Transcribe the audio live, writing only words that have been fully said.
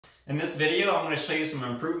In this video, I'm going to show you some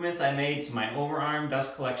improvements I made to my overarm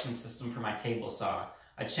dust collection system for my table saw.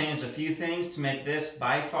 I changed a few things to make this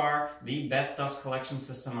by far the best dust collection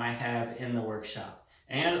system I have in the workshop.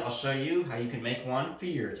 And I'll show you how you can make one for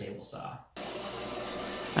your table saw.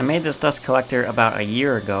 I made this dust collector about a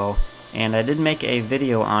year ago, and I did make a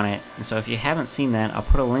video on it, and so if you haven't seen that, I'll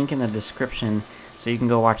put a link in the description so you can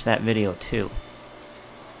go watch that video too.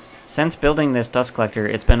 Since building this dust collector,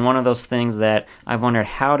 it's been one of those things that I've wondered,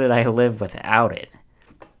 how did I live without it?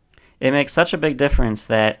 It makes such a big difference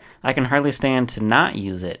that I can hardly stand to not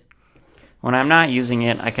use it. When I'm not using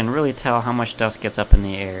it, I can really tell how much dust gets up in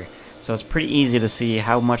the air, so it's pretty easy to see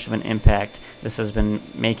how much of an impact this has been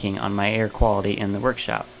making on my air quality in the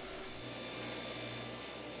workshop.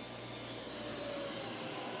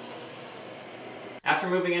 After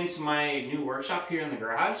moving into my new workshop here in the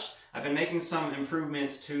garage, I've been making some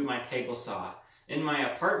improvements to my table saw. In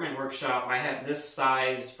my apartment workshop, I have this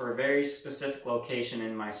sized for a very specific location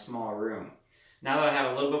in my small room. Now that I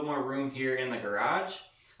have a little bit more room here in the garage,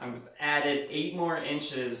 I've added 8 more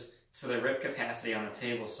inches to the rip capacity on the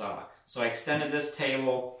table saw. So I extended this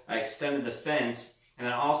table, I extended the fence, and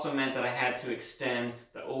it also meant that I had to extend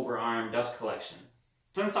the overarm dust collection.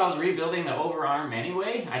 Since I was rebuilding the overarm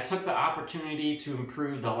anyway, I took the opportunity to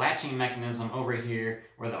improve the latching mechanism over here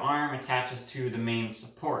where the arm attaches to the main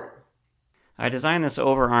support. I designed this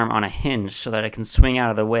overarm on a hinge so that it can swing out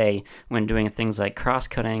of the way when doing things like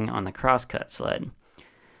cross-cutting on the crosscut sled.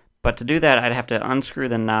 But to do that, I'd have to unscrew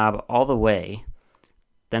the knob all the way,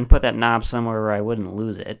 then put that knob somewhere where I wouldn't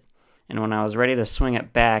lose it, and when I was ready to swing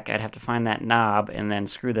it back, I'd have to find that knob and then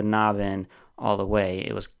screw the knob in all the way.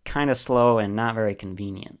 It was kind of slow and not very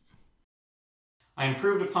convenient. I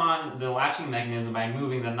improved upon the latching mechanism by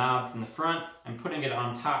moving the knob from the front and putting it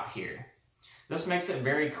on top here. This makes it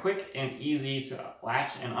very quick and easy to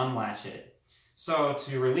latch and unlatch it. So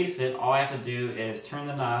to release it, all I have to do is turn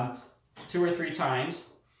the knob 2 or 3 times,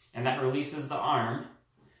 and that releases the arm.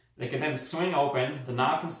 They can then swing open, the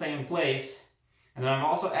knob can stay in place, and then I've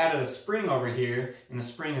also added a spring over here, and the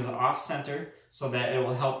spring is off-center so that it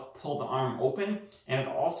will help pull the arm open, and it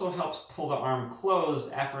also helps pull the arm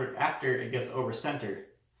closed after it gets over-centered.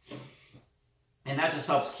 And that just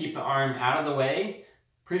helps keep the arm out of the way.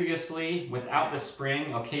 Previously, without the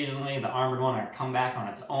spring, occasionally the arm would want to come back on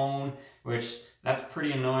its own, which that's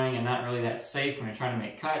pretty annoying and not really that safe when you're trying to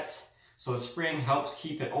make cuts. So the spring helps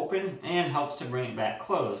keep it open and helps to bring it back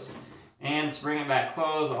closed. And to bring it back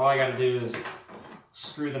closed, all I got to do is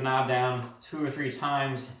screw the knob down 2 or 3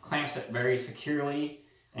 times, clamps it very securely,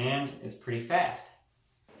 and it's pretty fast.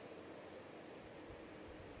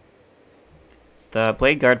 The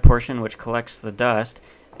blade guard portion, which collects the dust,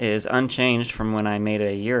 is unchanged from when I made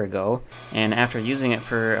it a year ago, and after using it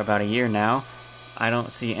for about a year now, I don't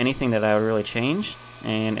see anything that I would really change,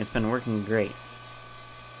 and it's been working great.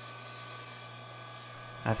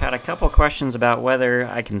 I've had a couple questions about whether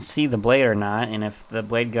I can see the blade or not, and if the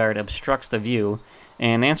blade guard obstructs the view,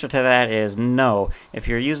 and the answer to that is no. If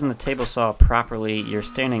you're using the table saw properly, you're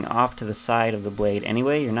standing off to the side of the blade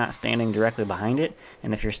anyway, you're not standing directly behind it,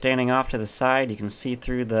 and if you're standing off to the side, you can see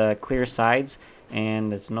through the clear sides,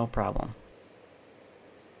 and it's no problem.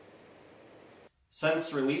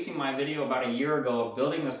 Since releasing my video about a year ago of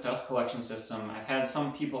building this dust collection system, I've had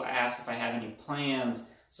some people ask if I have any plans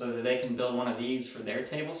so that they can build one of these for their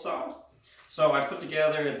table saw. So I put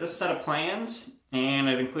together this set of plans, and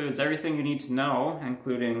it includes everything you need to know,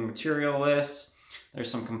 including material lists, there's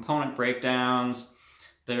some component breakdowns,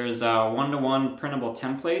 there's one-to-one printable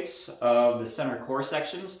templates of the center core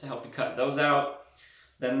sections to help you cut those out.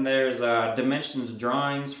 Then there's dimensions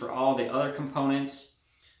drawings for all the other components.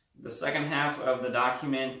 The second half of the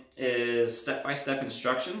document is step-by-step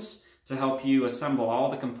instructions to help you assemble all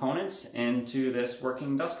the components into this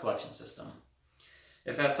working dust collection system.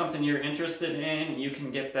 If that's something you're interested in, you can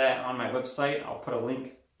get that on my website. I'll put a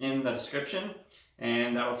link in the description,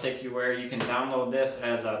 and that'll take you where you can download this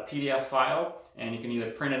as a PDF file, and you can either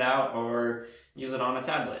print it out or use it on a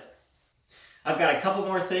tablet. I've got a couple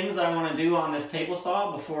more things I want to do on this table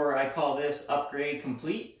saw before I call this upgrade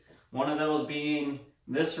complete. One of those being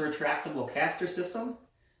this retractable caster system,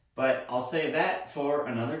 but I'll save that for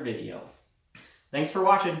another video. Thanks for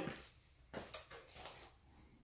watching.